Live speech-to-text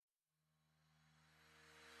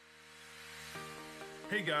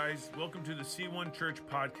Hey guys, welcome to the C1 Church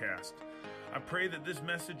podcast. I pray that this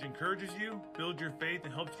message encourages you, builds your faith,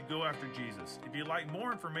 and helps you go after Jesus. If you'd like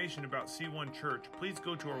more information about C1 Church, please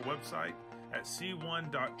go to our website at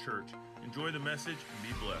c1.church. Enjoy the message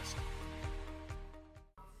and be blessed.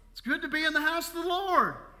 It's good to be in the house of the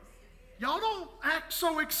Lord. Y'all don't act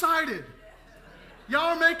so excited.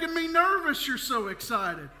 Y'all are making me nervous. You're so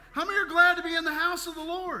excited. How many are glad to be in the house of the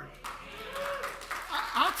Lord?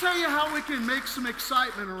 I'll tell you how we can make some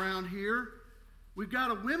excitement around here. We've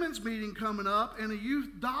got a women's meeting coming up and a youth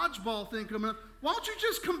dodgeball thing coming up. Why don't you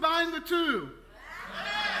just combine the two?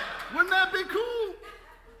 Wouldn't that be cool?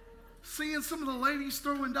 Seeing some of the ladies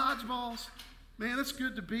throwing dodgeballs. Man, it's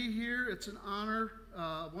good to be here. It's an honor.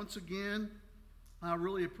 Once again, I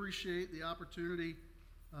really appreciate the opportunity.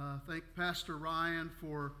 Thank Pastor Ryan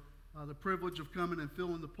for the privilege of coming and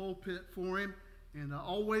filling the pulpit for him. And I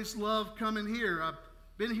always love coming here. I've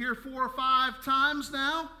been here 4 or 5 times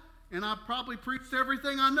now, and I've probably preached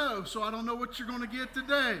everything I know, so I don't know what you're going to get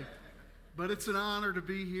today. But it's an honor to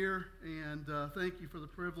be here, and thank you for the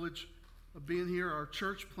privilege of being here. Our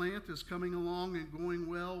church plant is coming along and going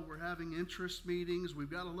well. We're having interest meetings.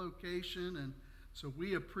 We've got a location, and so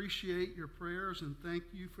we appreciate your prayers, and thank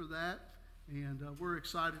you for that. And we're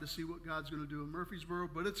excited to see what God's going to do in Murfreesboro,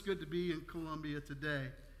 but it's good to be in Columbia today.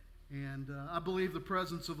 And I believe the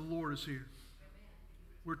presence of the Lord is here.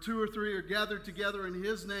 Where 2 or 3 are gathered together in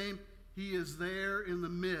His name, He is there in the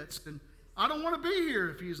midst. And I don't want to be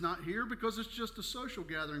here if He's not here because it's just a social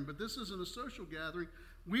gathering. But this isn't a social gathering.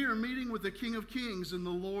 We are meeting with the King of Kings and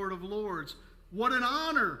the Lord of Lords. What an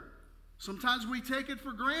honor. Sometimes we take it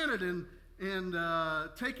for granted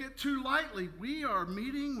and take it too lightly. We are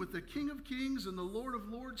meeting with the King of Kings and the Lord of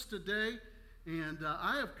Lords today. And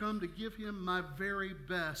I have come to give Him my very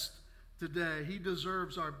best today. He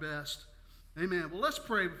deserves our best. Amen. Well, let's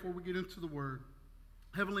pray before we get into the Word.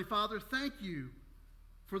 Heavenly Father, thank you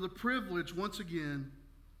for the privilege once again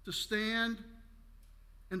to stand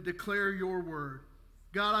and declare your Word.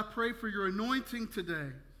 God, I pray for your anointing today.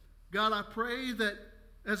 God, I pray that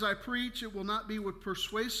as I preach, it will not be with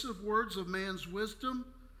persuasive words of man's wisdom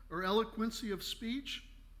or eloquency of speech,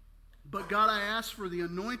 but God, I ask for the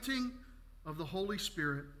anointing of the Holy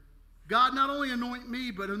Spirit. God, not only anoint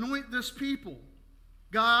me, but anoint this people.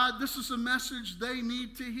 God, this is a message they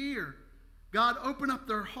need to hear. God, open up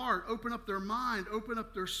their heart, open up their mind, open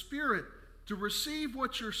up their spirit to receive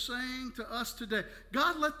what you're saying to us today.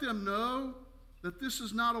 God, let them know that this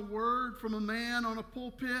is not a word from a man on a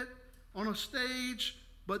pulpit, on a stage,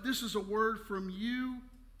 but this is a word from you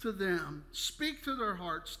to them. Speak to their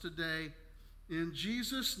hearts today. In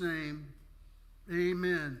Jesus' name,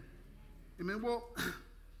 amen. Amen. Well,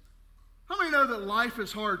 how many know that life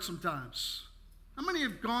is hard sometimes? How many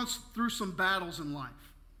have gone through some battles in life?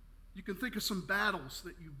 You can think of some battles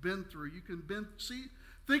that you've been through. You can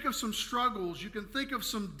think of some struggles. You can think of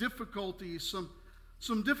some difficulties,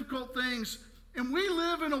 some difficult things. And we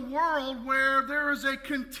live in a world where there is a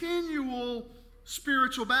continual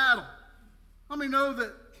spiritual battle. How many know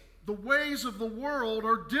that the ways of the world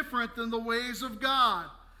are different than the ways of God?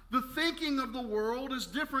 The thinking of the world is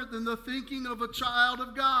different than the thinking of a child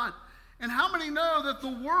of God. And how many know that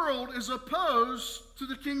the world is opposed to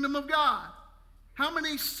the kingdom of God? How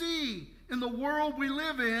many see in the world we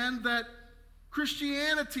live in that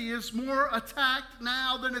Christianity is more attacked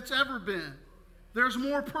now than it's ever been? There's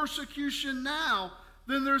more persecution now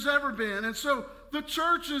than there's ever been. And so the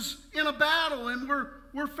church is in a battle, and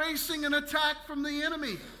we're facing an attack from the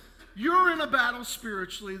enemy. You're in a battle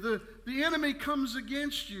spiritually. The enemy comes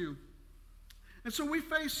against you. And so we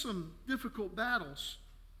face some difficult battles.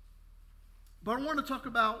 But I want to talk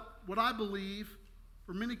about what I believe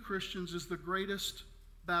for many Christians is the greatest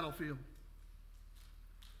battlefield.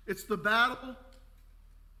 It's the battle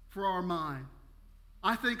for our mind.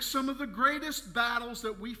 I think some of the greatest battles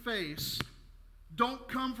that we face don't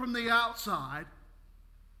come from the outside.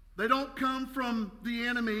 They don't come from the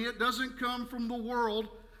enemy. It doesn't come from the world.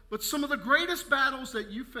 But some of the greatest battles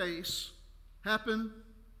that you face happen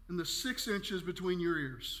in the 6 inches between your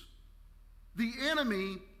ears. The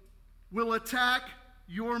enemy will attack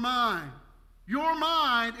your mind. Your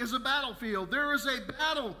mind is a battlefield. There is a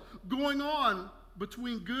battle going on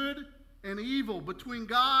between good and evil, between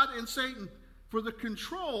God and Satan, for the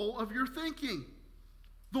control of your thinking.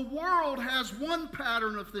 The world has one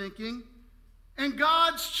pattern of thinking, and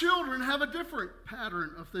God's children have a different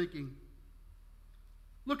pattern of thinking.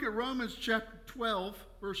 Look at Romans chapter 12,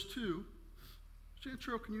 verse 2.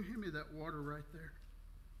 Chantrell, can you hand me that water right there?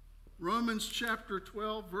 Romans chapter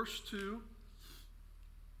 12, verse 2.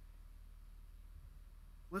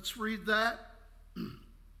 Let's read that.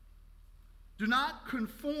 Do not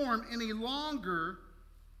conform any longer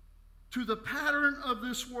to the pattern of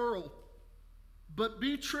this world, but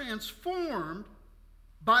be transformed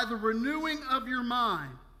by the renewing of your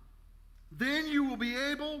mind. Then you will be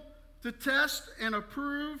able to test and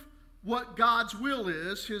approve what God's will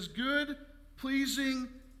is, his good, pleasing,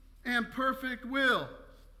 and perfect will.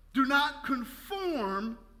 Do not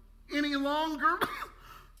conform any longer.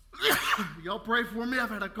 Y'all pray for me.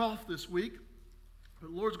 I've had a cough this week,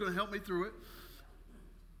 but the Lord's going to help me through it.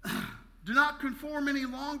 Do not conform any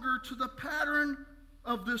longer to the pattern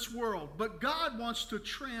of this world, but God wants to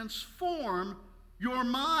transform your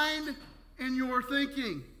mind and your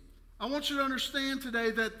thinking. I want you to understand today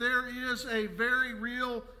that there is a very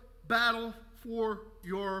real battle for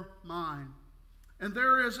your mind. And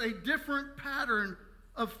there is a different pattern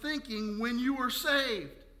of thinking when you are saved.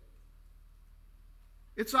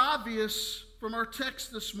 It's obvious from our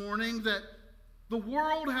text this morning that the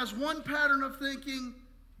world has one pattern of thinking,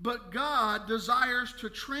 but God desires to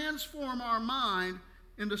transform our mind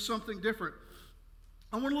into something different.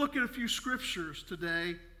 I want to look at a few scriptures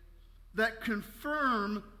today that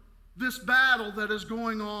confirm this battle that is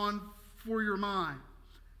going on for your mind.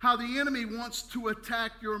 How the enemy wants to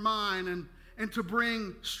attack your mind and to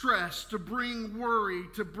bring stress, to bring worry,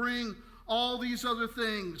 to bring all these other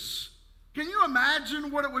things. Can you imagine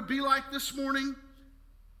what it would be like this morning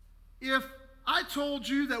if I told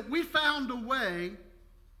you that we found a way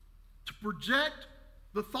to project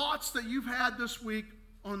the thoughts that you've had this week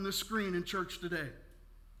on the screen in church today?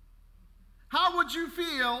 How would you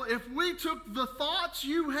feel if we took the thoughts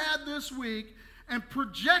you had this week and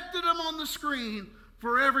projected them on the screen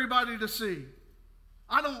for everybody to see?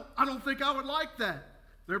 I don't think I would like that.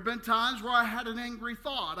 There have been times where I had an angry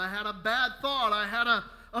thought. I had a bad thought. I had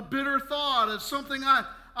a bitter thought. It's something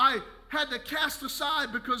I had to cast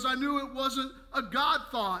aside because I knew it wasn't a God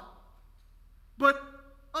thought. But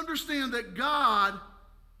understand that God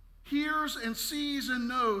hears and sees and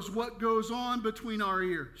knows what goes on between our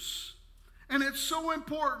ears. And it's so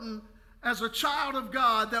important as a child of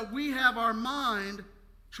God that we have our mind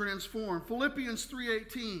transformed. Philippians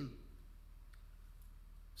 3:18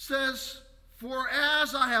 says, "For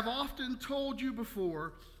as I have often told you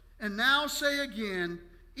before, and now say again,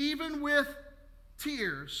 even with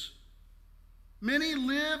tears, many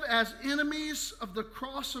live as enemies of the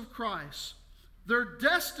cross of Christ. Their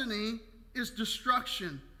destiny is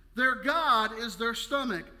destruction. Their God is their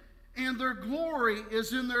stomach, and their glory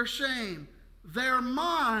is in their shame. Their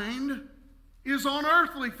mind is on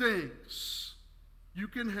earthly things." You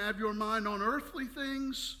can have your mind on earthly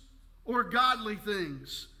things or godly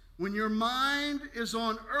things. When your mind is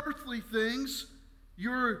on earthly things,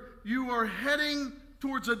 you are heading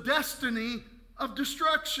towards a destiny of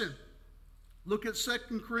destruction. Look at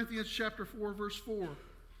 2 Corinthians chapter 4, verse 4.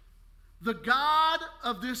 The God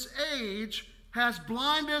of this age has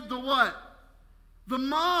blinded the what? The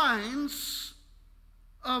minds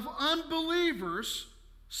of unbelievers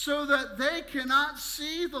so that they cannot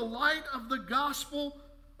see the light of the gospel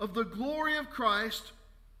of the glory of Christ,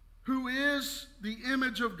 who is the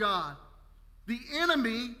image of God. The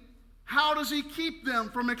enemy, how does he keep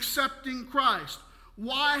them from accepting Christ?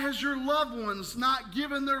 Why has your loved ones not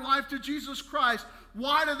given their life to Jesus Christ?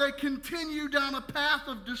 Why do they continue down a path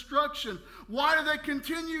of destruction? Why do they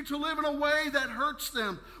continue to live in a way that hurts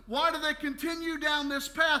them? Why do they continue down this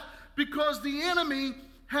path? Because the enemy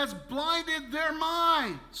has blinded their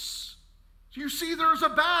minds. You see, there's a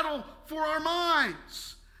battle for our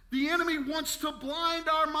minds. The enemy wants to blind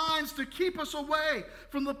our minds to keep us away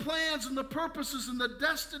from the plans and the purposes and the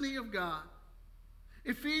destiny of God.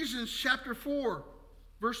 Ephesians chapter 4,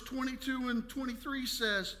 verse 22 and 23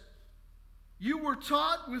 says, "You were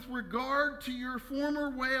taught with regard to your former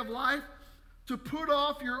way of life to put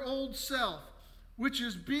off your old self, which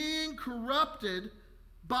is being corrupted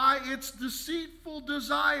by its deceitful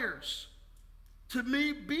desires, to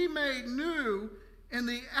be made new in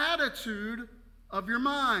the attitude of your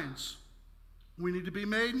minds." We need to be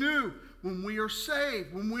made new when we are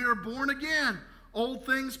saved, when we are born again. Old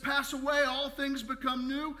things pass away, all things become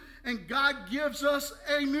new, and God gives us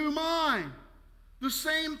a new mind. The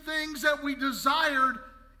same things that we desired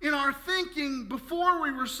in our thinking before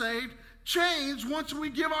we were saved change once we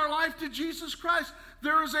give our life to Jesus Christ.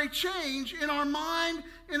 There is a change in our mind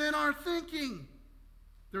and in our thinking.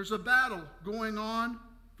 There's a battle going on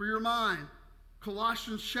for your mind.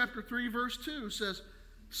 Colossians chapter 3, verse 2 says,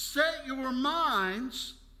 "Set your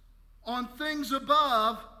minds on things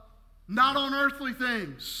above, not on earthly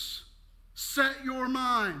things." Set your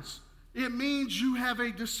minds. It means you have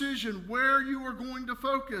a decision where you are going to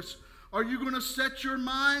focus. Are you going to set your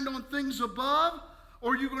mind on things above,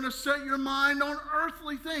 Or are you going to set your mind on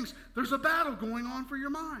earthly things? There's a battle going on for your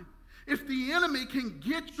mind. If the enemy can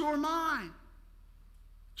get your mind,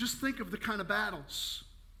 just think of the kind of battles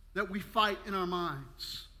that we fight in our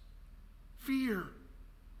minds. Fear.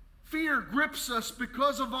 Fear grips us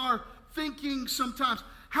because of our thinking sometimes.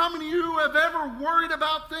 How many of you have ever worried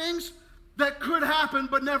about things that could happen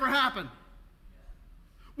but never happen?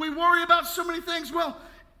 We worry about so many things. Well,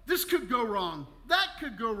 this could go wrong. That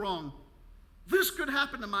could go wrong. This could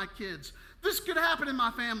happen to my kids. This could happen in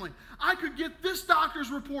my family. I could get this doctor's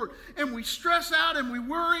report. And we stress out and we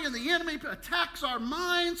worry, and the enemy attacks our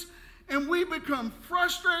minds, and we become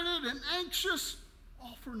frustrated and anxious,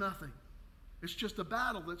 all for nothing. It's just a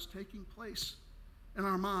battle that's taking place in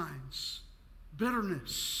our minds.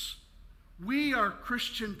 Bitterness. We are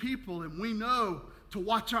Christian people, and we know to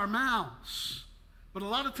watch our mouths. But a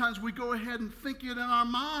lot of times we go ahead and think it in our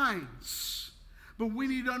minds. But we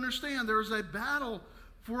need to understand there is a battle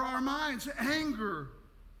for our minds. Anger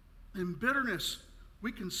and bitterness.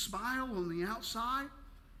 We can smile on the outside.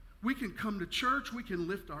 We can come to church. We can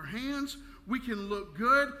lift our hands. We can look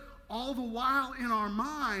good. All the while in our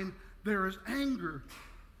mind, there is anger.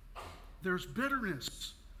 There's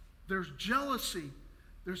bitterness. There's jealousy.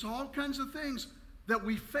 There's all kinds of things that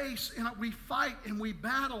we face and we fight and we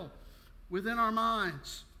battle within our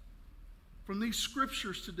minds. From these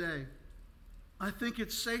scriptures today, I think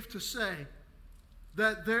it's safe to say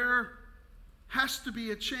that there has to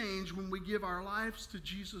be a change when we give our lives to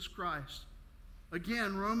Jesus Christ.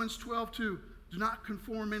 Again, Romans 12:2, do not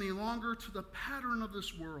conform any longer to the pattern of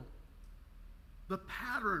this world. The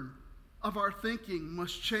pattern of our thinking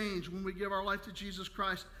must change when we give our life to Jesus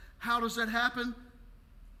Christ. How does that happen?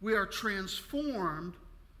 We are transformed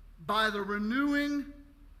by the renewing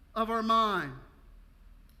of our mind.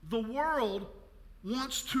 The world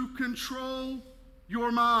wants to control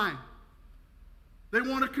your mind. They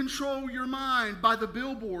want to control your mind by the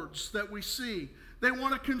billboards that we see. They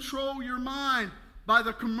want to control your mind by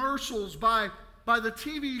the commercials, by the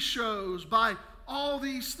TV shows, by all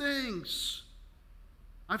these things.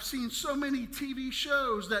 I've seen so many TV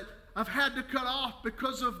shows that I've had to cut off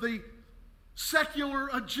because of the secular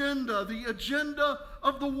agenda, the agenda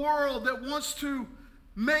of the world that wants to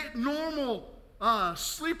make normal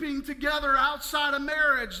sleeping together outside of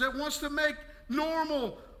marriage, that wants to make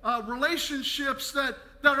normal relationships that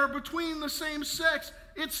are between the same sex.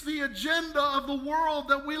 It's the agenda of the world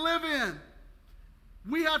that we live in.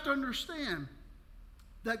 We have to understand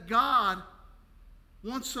that God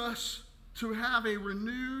wants us to have a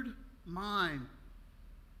renewed mind.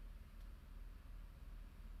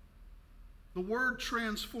 The word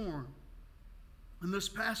transform in this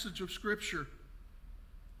passage of Scripture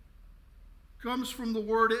comes from the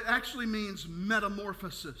word, it actually means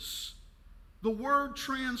metamorphosis. The word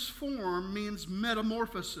transform means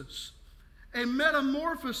metamorphosis. A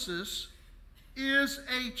metamorphosis is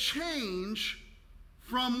a change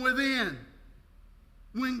from within.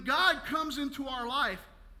 When God comes into our life,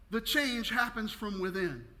 the change happens from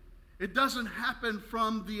within. It doesn't happen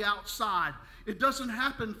from the outside. It doesn't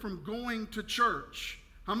happen from going to church.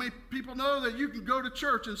 How many people know that you can go to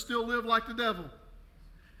church and still live like the devil?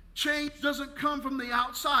 Change doesn't come from the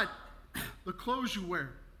outside. The clothes you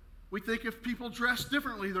wear. We think if people dress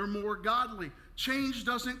differently, they're more godly. Change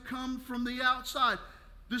doesn't come from the outside.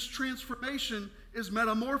 This transformation is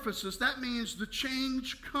metamorphosis. That means the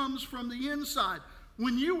change comes from the inside.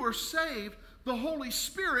 When you are saved, the Holy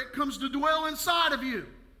Spirit comes to dwell inside of you.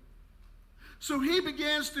 So he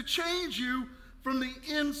begins to change you from the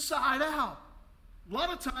inside out. A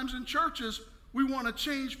lot of times in churches, we want to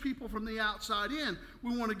change people from the outside in.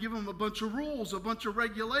 We want to give them a bunch of rules, a bunch of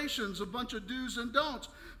regulations, a bunch of do's and don'ts.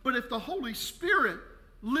 But if the Holy Spirit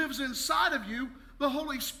lives inside of you, the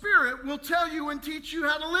Holy Spirit will tell you and teach you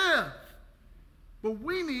how to live. But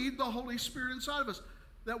we need the Holy Spirit inside of us.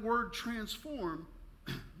 That word transform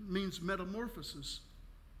means metamorphosis,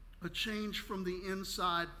 a change from the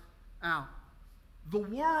inside out. The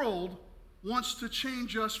world wants to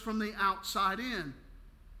change us from the outside in.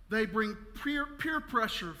 They bring peer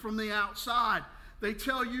pressure from the outside. They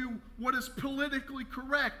tell you what is politically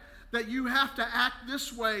correct, that you have to act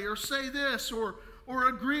this way or say this or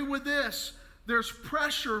agree with this. There's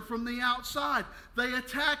pressure from the outside. They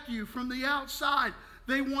attack you from the outside.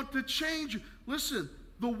 They want to change you. Listen,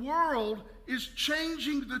 the world is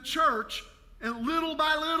changing the church and little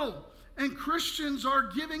by little, and Christians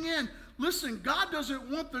are giving in. Listen, God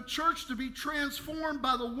doesn't want the church to be transformed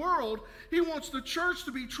by the world. He wants the church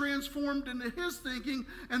to be transformed into his thinking,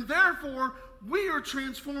 and therefore, we are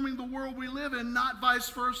transforming the world we live in, not vice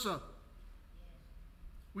versa.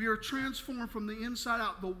 We are transformed from the inside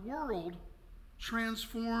out. The world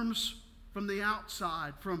transforms from the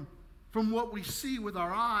outside, from what we see with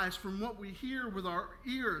our eyes, from what we hear with our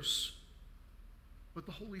ears. But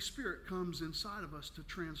the Holy Spirit comes inside of us to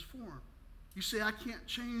transform. You say, I can't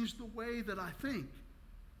change the way that I think.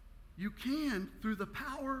 You can through the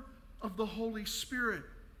power of the Holy Spirit.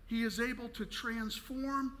 He is able to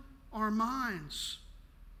transform our minds.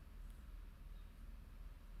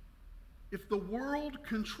 If the world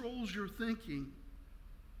controls your thinking,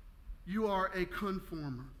 you are a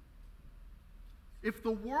conformer. If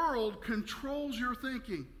the world controls your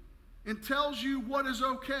thinking and tells you what is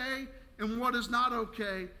okay and what is not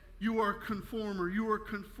okay, you are a conformer. You are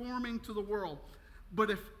conforming to the world. But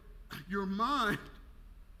if your mind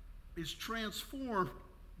is transformed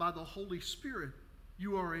by the Holy Spirit,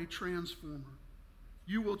 you are a transformer.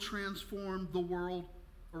 You will transform the world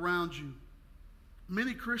around you.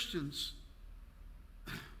 Many Christians,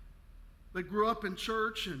 they grew up in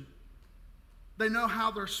church and they know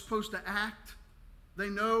how they're supposed to act. They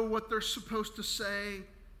know what they're supposed to say.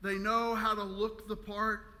 They know how to look the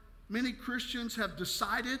part. Many Christians have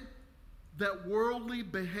decided that worldly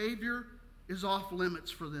behavior is off limits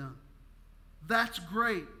for them. That's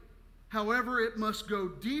great. However, it must go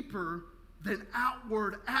deeper than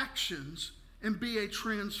outward actions and be a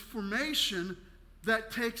transformation that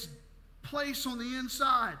takes place on the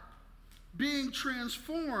inside. Being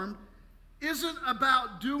transformed isn't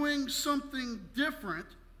about doing something different.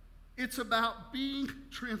 It's about being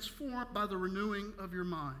transformed by the renewing of your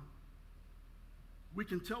mind. We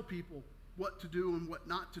can tell people what to do and what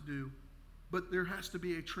not to do, but there has to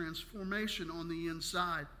be a transformation on the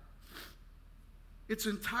inside. It's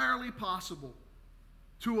entirely possible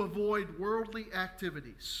to avoid worldly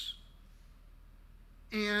activities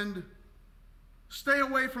and stay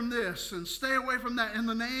away from this and stay away from that in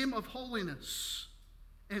the name of holiness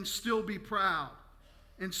and still be proud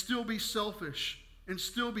and still be selfish and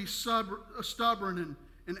still be stubborn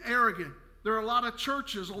and arrogant. There are a lot of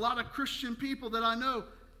churches, a lot of Christian people that I know,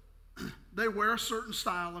 they wear a certain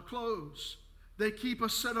style of clothes. They keep a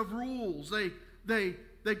set of rules. They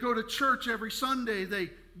go to church every Sunday. They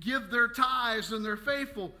give their tithes and they're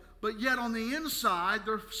faithful. But yet on the inside,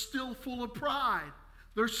 they're still full of pride.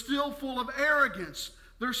 They're still full of arrogance.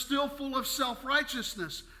 They're still full of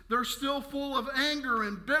self-righteousness. They're still full of anger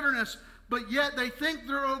and bitterness. But yet they think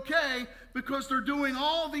they're okay because they're doing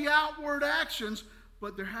all the outward actions.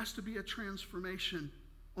 But there has to be a transformation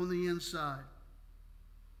on the inside.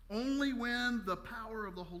 Only when the power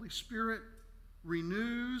of the Holy Spirit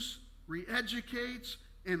renews, re-educates,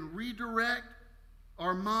 and redirect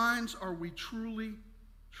our minds are we truly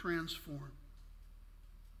transformed.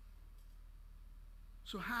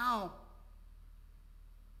 So how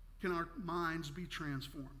can our minds be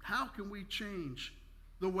transformed? How can we change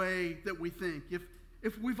the way that we think?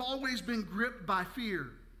 If we've always been gripped by fear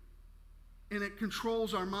and it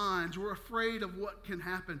controls our minds, we're afraid of what can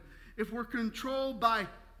happen. If we're controlled by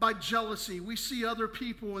jealousy, we see other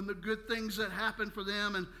people and the good things that happen for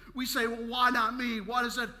them, and we say, well, why not me? Why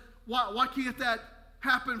can't that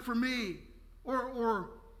happen for me? Or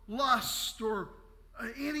lust, or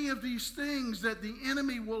any of these things that the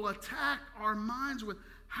enemy will attack our minds with.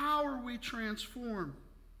 How are we transformed?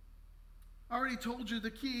 I already told you the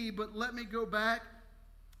key, but let me go back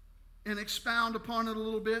and expound upon it a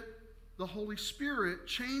little bit. The Holy Spirit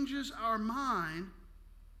changes our mind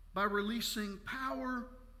by releasing power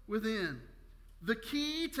within. The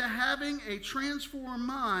key to having a transformed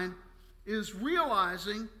mind is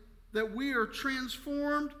realizing that we are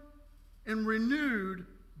transformed and renewed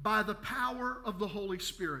by the power of the Holy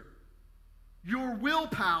Spirit. Your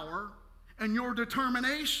willpower and your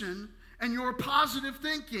determination and your positive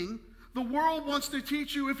thinking, the world wants to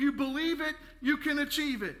teach you if you believe it, you can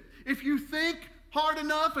achieve it. If you think hard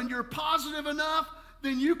enough and you're positive enough,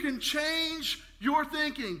 then you can change your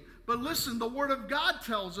thinking. But listen, the Word of God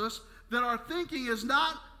tells us that our thinking is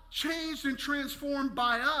not changed and transformed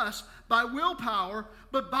by us, by willpower,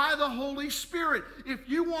 but by the Holy Spirit. If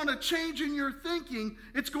you want to change in your thinking,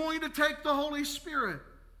 it's going to take the Holy Spirit.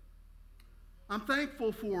 I'm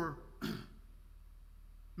thankful for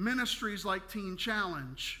ministries like Teen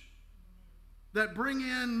Challenge that bring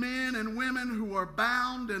in men and women who are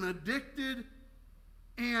bound and addicted,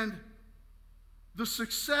 and the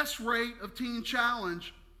success rate of Teen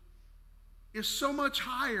Challenge is so much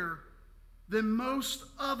higher than most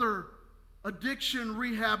other addiction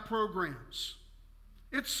rehab programs.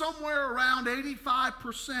 It's somewhere around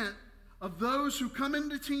 85% of those who come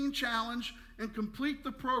into Teen Challenge and complete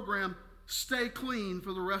the program stay clean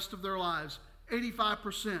for the rest of their lives.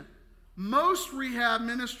 85%. Most rehab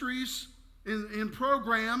ministries in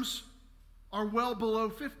programs are well below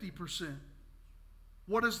 50%.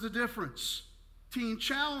 What is the difference? Teen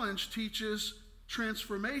Challenge teaches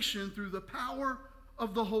transformation through the power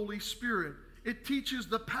of the Holy Spirit. It teaches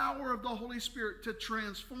the power of the Holy Spirit to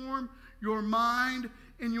transform your mind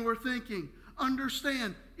and your thinking.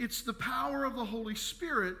 Understand, it's the power of the Holy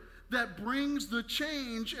Spirit that brings the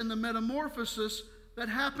change and the metamorphosis that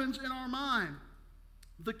happens in our mind.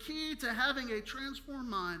 The key to having a transformed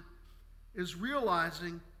mind is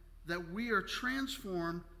realizing that we are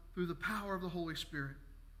transformed through the power of the Holy Spirit.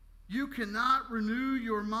 You cannot renew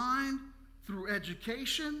your mind through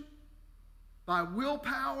education, by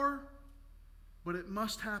willpower, but it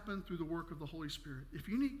must happen through the work of the Holy Spirit. If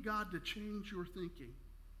you need God to change your thinking,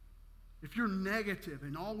 if you're negative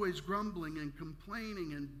and always grumbling and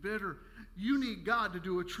complaining and bitter, you need God to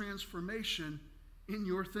do a transformation in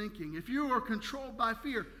your thinking. If you are controlled by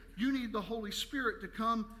fear, you need the Holy Spirit to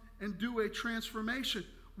come and do a transformation.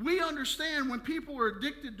 We understand when people are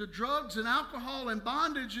addicted to drugs and alcohol and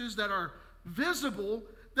bondages that are visible,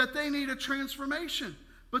 that they need a transformation.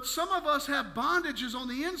 But some of us have bondages on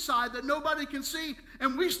the inside that nobody can see,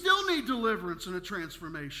 and we still need deliverance and a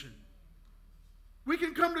transformation. We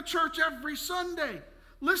can come to church every Sunday.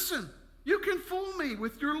 Listen, you can fool me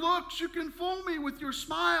with your looks. You can fool me with your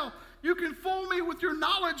smile. You can fool me with your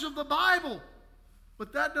knowledge of the Bible.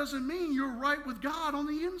 But that doesn't mean you're right with God on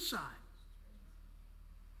the inside.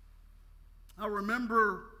 I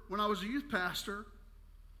remember when I was a youth pastor,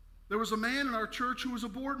 there was a man in our church who was a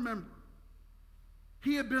board member.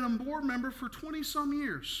 He had been a board member for 20-some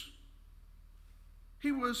years.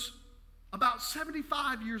 He was about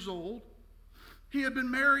 75 years old. He had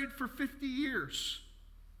been married for 50 years.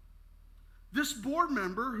 This board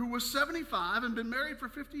member, who was 75 and been married for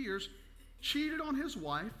 50 years, cheated on his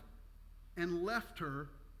wife and left her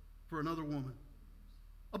for another woman.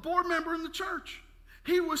 A board member in the church.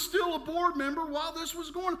 He was still a board member while this was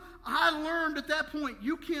going on. I learned at that point,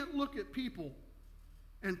 you can't look at people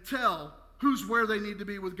and tell who's where they need to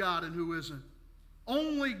be with God and who isn't.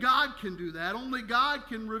 Only God can do that. Only God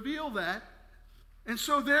can reveal that. And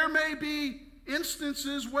so there may be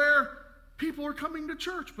instances where people are coming to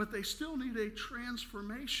church, but they still need a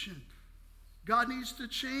transformation. God needs to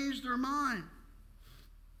change their mind.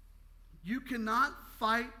 You cannot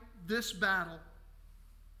fight this battle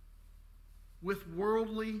with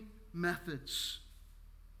worldly methods,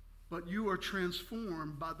 but you are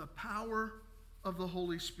transformed by the power of the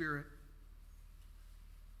Holy Spirit.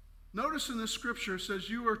 Notice in this scripture it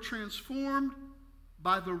says you are transformed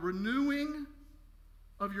by the renewing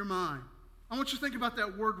of your mind. I want you to think about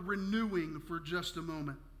that word renewing for just a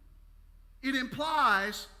moment. It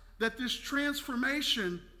implies that this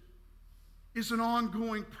transformation is an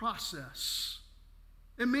ongoing process.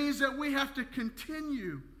 It means that we have to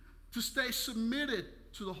continue to stay submitted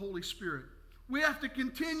to the Holy Spirit. We have to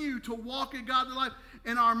continue to walk in godly life,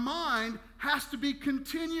 and our mind has to be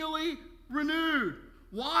continually renewed.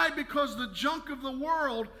 Why? Because the junk of the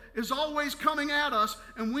world is always coming at us,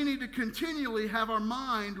 and we need to continually have our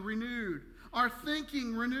mind renewed, our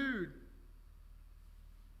thinking renewed.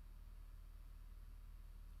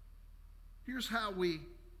 Here's how we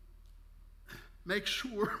make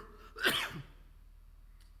sure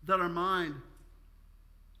that our mind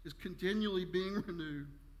is continually being renewed.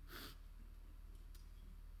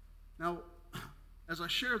 Now, as I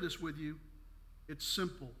share this with you, it's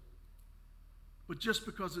simple. But just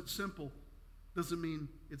because it's simple doesn't mean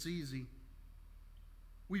it's easy.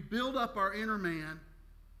 We build up our inner man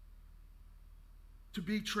to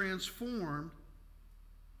be transformed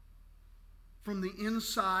from the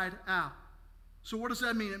inside out. So what does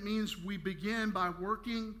that mean? It means we begin by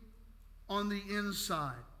working on the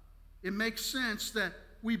inside. It makes sense that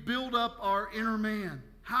we build up our inner man.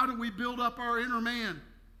 How do we build up our inner man?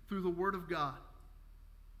 Through the Word of God.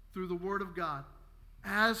 Through the Word of God.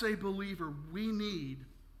 As a believer, we need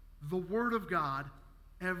the Word of God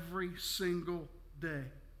every single day.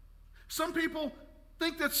 Some people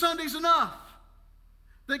think that Sunday's enough.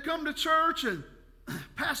 They come to church and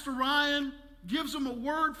Pastor Ryan gives them a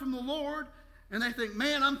word from the Lord, and they think,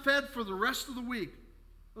 man, I'm fed for the rest of the week.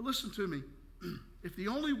 But listen to me. If the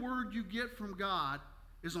only word you get from God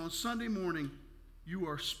is on Sunday morning, you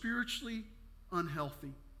are spiritually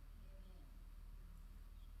unhealthy.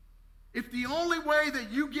 If the only way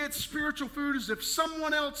that you get spiritual food is if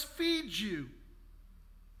someone else feeds you,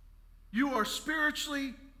 you are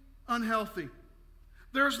spiritually unhealthy.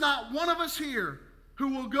 There's not one of us here who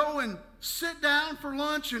will go and sit down for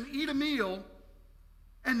lunch and eat a meal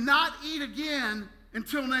and not eat again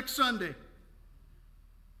until next Sunday.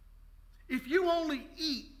 If you only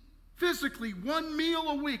eat physically one meal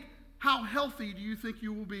a week, how healthy do you think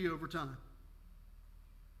you will be over time?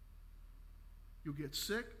 You'll get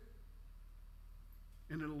sick,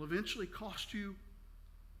 and it'll eventually cost you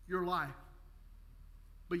your life.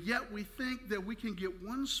 But yet we think that we can get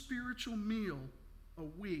one spiritual meal a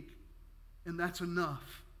week, and that's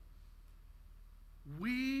enough.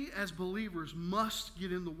 We as believers must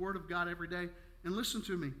get in the Word of God every day. And listen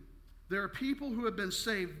to me. There are people who have been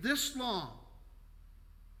saved this long,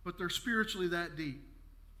 but they're spiritually that deep.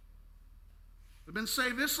 They've been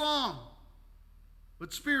saved this long,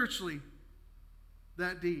 but spiritually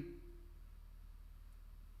that deep.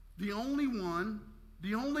 The only one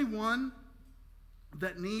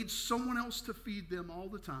that needs someone else to feed them all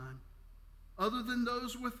the time, other than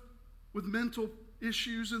those with mental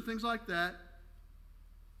issues and things like that,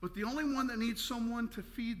 but the only one that needs someone to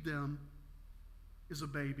feed them is a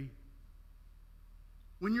baby.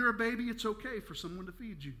 When you're a baby, it's okay for someone to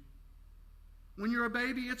feed you. When you're a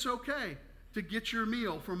baby, it's okay to get your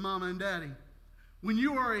meal from mama and daddy. When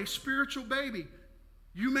you are a spiritual baby,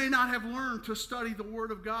 you may not have learned to study the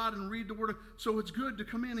Word of God and read the Word so it's good to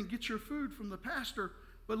come in and get your food from the pastor.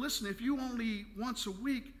 But listen, if you only eat once a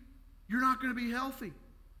week, you're not going to be healthy.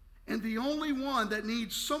 And the only one that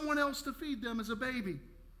needs someone else to feed them is a baby.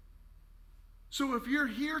 So if you're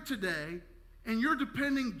here today and you're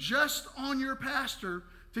depending just on your pastor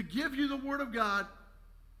to give you the Word of God,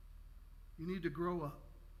 you need to grow up.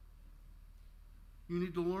 You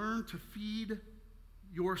need to learn to feed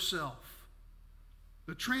yourself.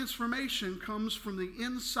 The transformation comes from the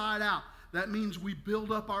inside out. That means we build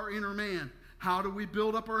up our inner man. How do we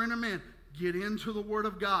build up our inner man? Get into the Word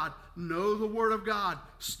of God. Know the Word of God.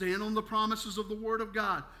 Stand on the promises of the Word of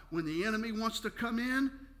God. When the enemy wants to come in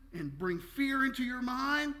and bring fear into your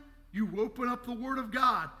mind, you open up the Word of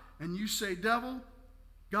God and you say, devil,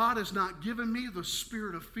 God has not given me the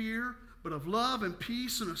spirit of fear, but of love and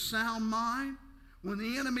peace and a sound mind. When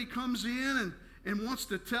the enemy comes in and wants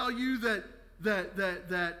to tell you that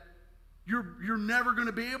you're never going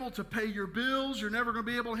to be able to pay your bills, you're never going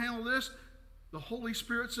to be able to handle this, the Holy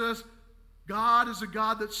Spirit says, God is a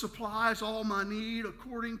God that supplies all my need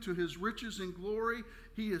according to His riches and glory.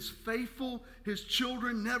 He is faithful. His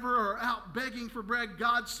children never are out begging for bread.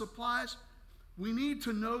 God supplies. We need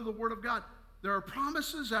to know the Word of God. There are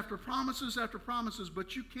promises after promises after promises,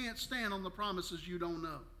 but you can't stand on the promises you don't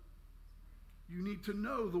know. You need to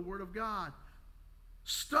know the Word of God.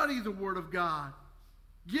 Study the Word of God.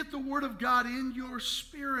 Get the Word of God in your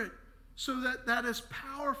spirit so that is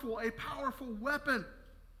powerful, a powerful weapon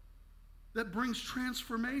that brings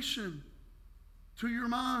transformation to your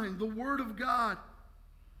mind. The Word of God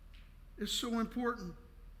is so important.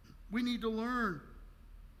 We need to learn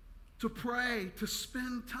to pray, to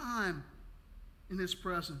spend time in His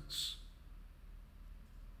presence.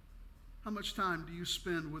 How much time do you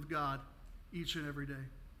spend with God each and every day?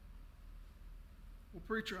 Well,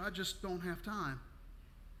 preacher, I just don't have time.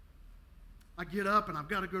 I get up and I've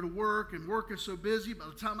got to go to work, and work is so busy. By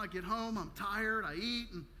the time I get home, I'm tired. I eat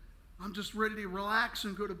and I'm just ready to relax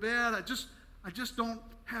and go to bed. I just don't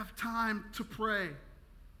have time to pray.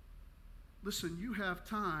 Listen, you have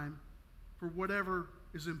time for whatever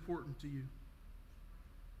is important to you.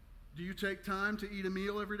 Do you take time to eat a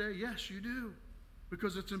meal every day? Yes, you do,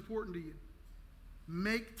 because it's important to you.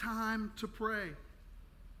 Make time to pray.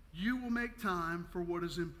 You will make time for what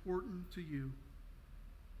is important to you.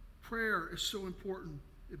 Prayer is so important.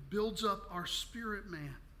 It builds up our spirit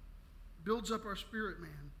man. Builds up our spirit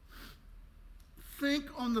man. Think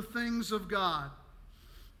on the things of God.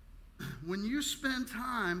 When you spend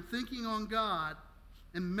time thinking on God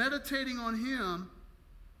and meditating on Him,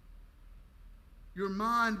 your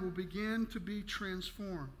mind will begin to be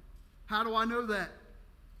transformed. How do I know that?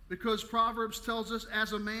 Because Proverbs tells us,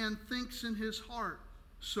 as a man thinks in his heart,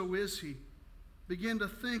 so is he. Begin to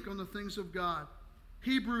think on the things of God.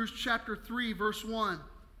 Hebrews chapter 3, verse 1.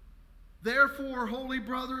 Therefore, holy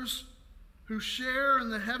brothers who share in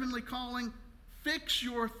the heavenly calling, fix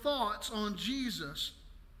your thoughts on Jesus,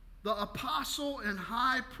 the apostle and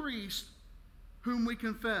high priest whom we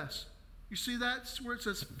confess. You see that's where it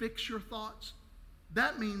says fix your thoughts?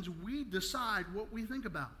 That means we decide what we think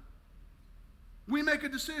about. We make a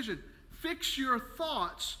decision. Fix your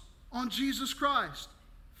thoughts on Jesus Christ.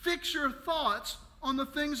 Fix your thoughts on the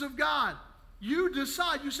things of God. You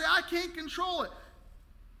decide. You say, I can't control it.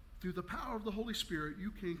 Through the power of the Holy Spirit,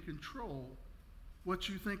 you can control what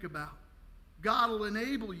you think about. God will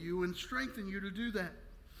enable you and strengthen you to do that.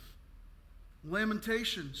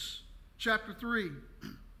 Lamentations chapter 3.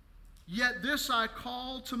 Yet this I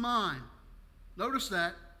call to mind. Notice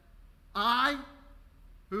that.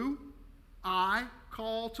 Who? I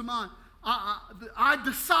call to mind. I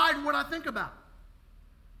decide what I think about.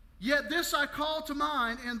 Yet this I call to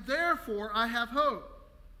mind, and therefore I have hope.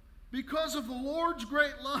 Because of the Lord's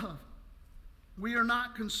great love, we are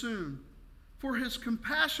not consumed, for his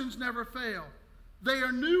compassions never fail. They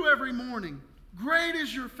are new every morning. Great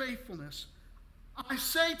is your faithfulness. I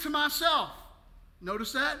say to myself,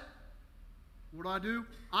 notice that? What do?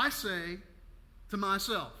 I say to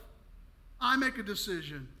myself. I make a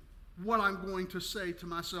decision what I'm going to say to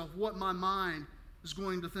myself, what my mind is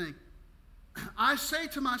going to think. I say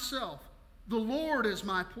to myself, the Lord is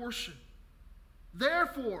my portion.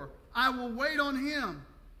 Therefore, I will wait on him.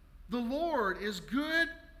 The Lord is good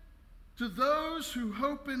to those who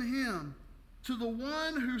hope in him, to the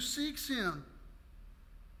one who seeks him.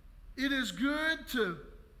 It is good to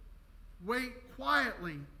wait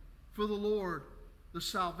quietly for the Lord, the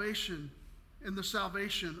salvation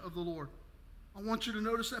of the Lord. I want you to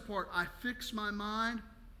notice that part. I fix my mind.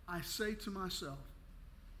 I say to myself.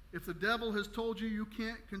 If the devil has told you you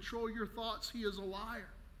can't control your thoughts, he is a liar.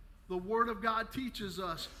 The Word of God teaches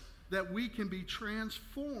us that we can be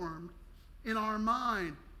transformed in our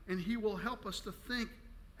mind, and he will help us to think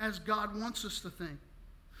as God wants us to think.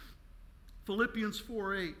 Philippians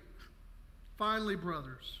 4:8. Finally,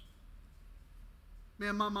 brothers.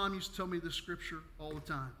 Man, my mom used to tell me this scripture all the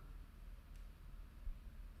time.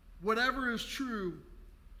 Whatever is true,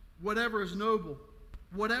 whatever is noble,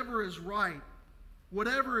 whatever is right,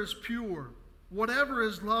 whatever is pure, whatever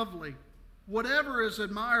is lovely, whatever is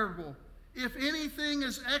admirable, if anything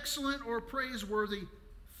is excellent or praiseworthy,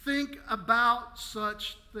 think about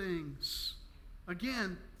such things.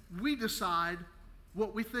 Again, we decide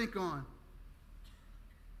what we think on.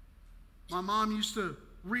 My mom used to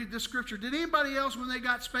read this scripture. Did anybody else, when they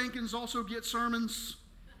got spankings, also get sermons?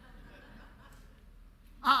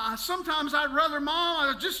 Sometimes I'd rather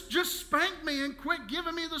Mom just spank me and quit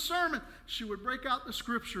giving me the sermon. She would break out the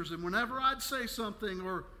scriptures, and whenever I'd say something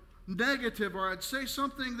or negative, or I'd say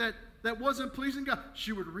something that wasn't pleasing God,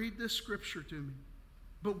 she would read this scripture to me.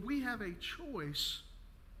 But we have a choice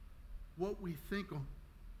what we think on.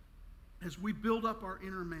 As we build up our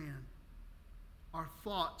inner man, our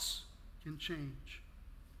thoughts can change.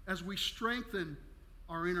 As we strengthen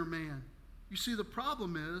our inner man. You see, the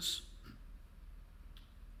problem is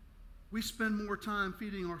we spend more time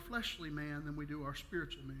feeding our fleshly man than we do our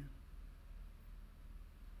spiritual man.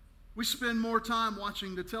 We spend more time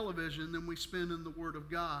watching the television than we spend in the Word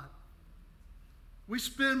of God. We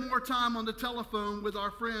spend more time on the telephone with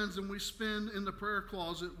our friends than we spend in the prayer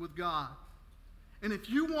closet with God. And if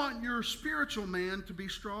you want your spiritual man to be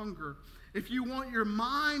stronger, if you want your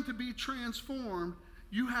mind to be transformed,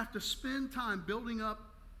 you have to spend time building up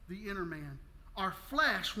the inner man. Our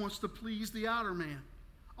flesh wants to please the outer man.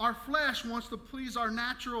 Our flesh wants to please our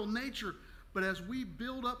natural nature. But as we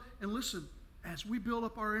build up, and listen, as we build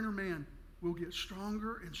up our inner man, we'll get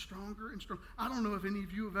stronger and stronger and stronger. I don't know if any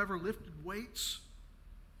of you have ever lifted weights,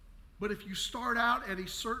 but if you start out at a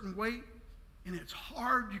certain weight and it's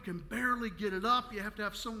hard, you can barely get it up, you have to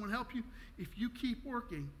have someone help you. If you keep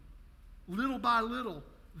working, little by little,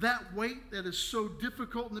 that weight that is so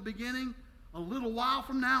difficult in the beginning, a little while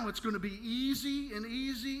from now, it's going to be easy and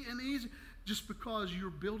easy and easy, just because you're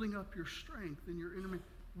building up your strength and your inner man.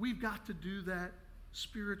 We've got to do that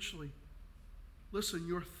spiritually. Listen,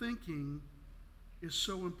 your thinking is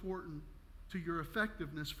so important to your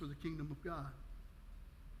effectiveness for the kingdom of God.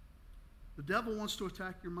 The devil wants to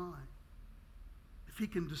attack your mind. If he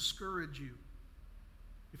can discourage you,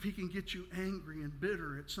 if he can get you angry and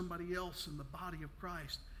bitter at somebody else in the body of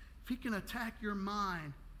Christ, if he can attack your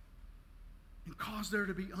mind and cause there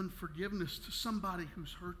to be unforgiveness to somebody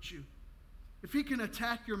who's hurt you, if he can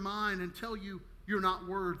attack your mind and tell you you're not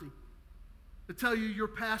worthy, to tell you your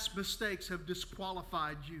past mistakes have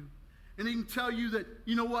disqualified you, and he can tell you that,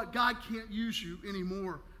 you know what, God can't use you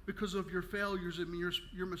anymore because of your failures and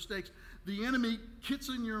your mistakes. The enemy gets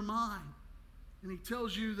in your mind, and he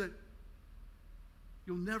tells you that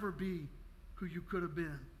you'll never be who you could have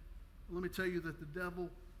been. Let me tell you that the devil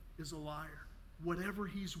is a liar. Whatever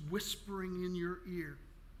he's whispering in your ear,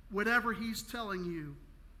 whatever he's telling you,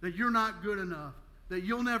 that you're not good enough, that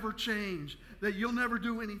you'll never change, that you'll never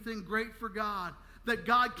do anything great for God, that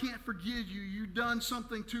God can't forgive you, you've done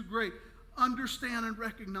something too great. Understand and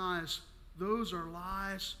recognize those are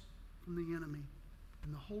lies from the enemy.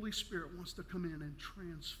 And the Holy Spirit wants to come in and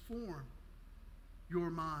transform your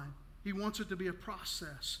mind. He wants it to be a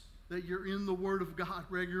process, that you're in the Word of God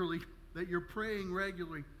regularly, that you're praying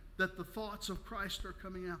regularly, that the thoughts of Christ are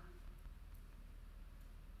coming out.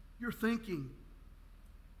 Your thinking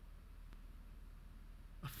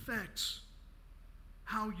affects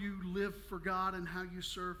how you live for God and how you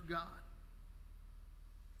serve God.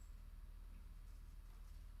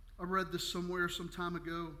 I read this somewhere some time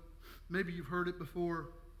ago. Maybe you've heard it before.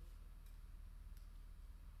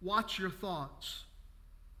 Watch your thoughts.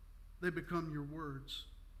 They become your words.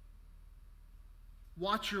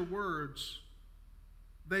 Watch your words.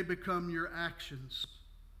 They become your actions.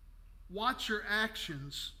 Watch your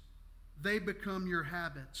actions. They become your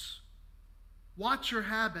habits. Watch your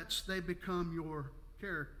habits. They become your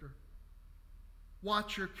character.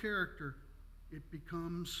 Watch your character. It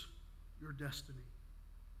becomes your destiny.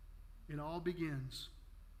 It all begins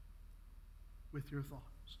with your thoughts.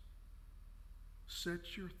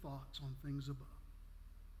 Set your thoughts on things above.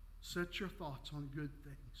 Set your thoughts on good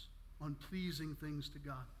things, on pleasing things to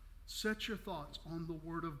God. Set your thoughts on the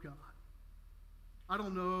Word of God. I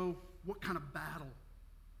don't know what kind of battle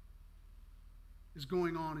is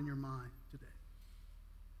going on in your mind today.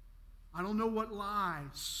 I don't know what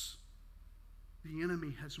lies the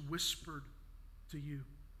enemy has whispered to you.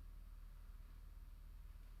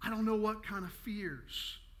 I don't know what kind of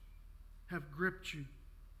fears have gripped you.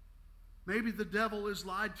 Maybe the devil has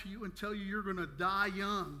lied to you and tell you you're going to die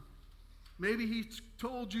young. Maybe he's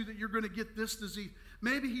told you that you're going to get this disease.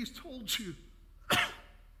 Maybe he's told you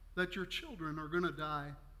that your children are going to die.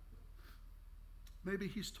 Maybe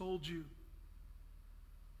he's told you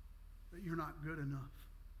that you're not good enough.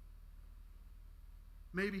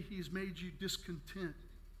 Maybe he's made you discontent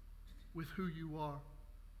with who you are.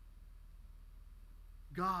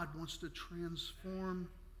 God wants to transform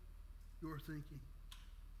your thinking.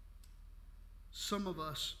 Some of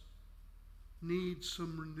us need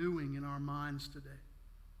some renewing in our minds today.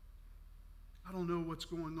 I don't know what's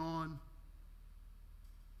going on.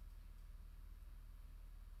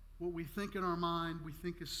 What we think in our mind, we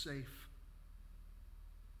think is safe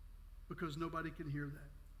because nobody can hear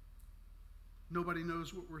that. Nobody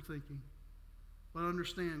knows what we're thinking. But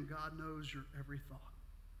understand, God knows your every thought.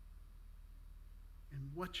 And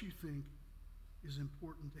what you think is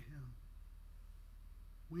important to Him.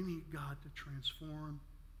 We need God to transform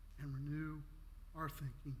and renew our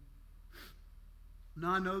thinking.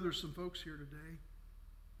 Now, I know there's some folks here today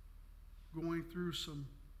going through some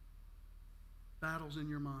battles in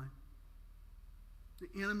your mind.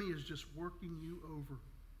 The enemy is just working you over.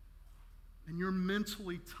 And you're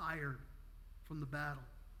mentally tired from the battle.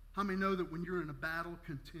 How many know that when you're in a battle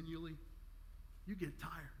continually, you get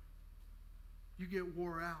tired? You get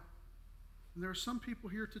wore out. And there are some people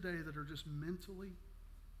here today that are just mentally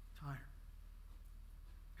tired.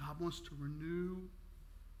 God wants to renew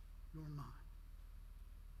your mind.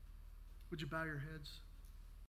 Would you bow your heads?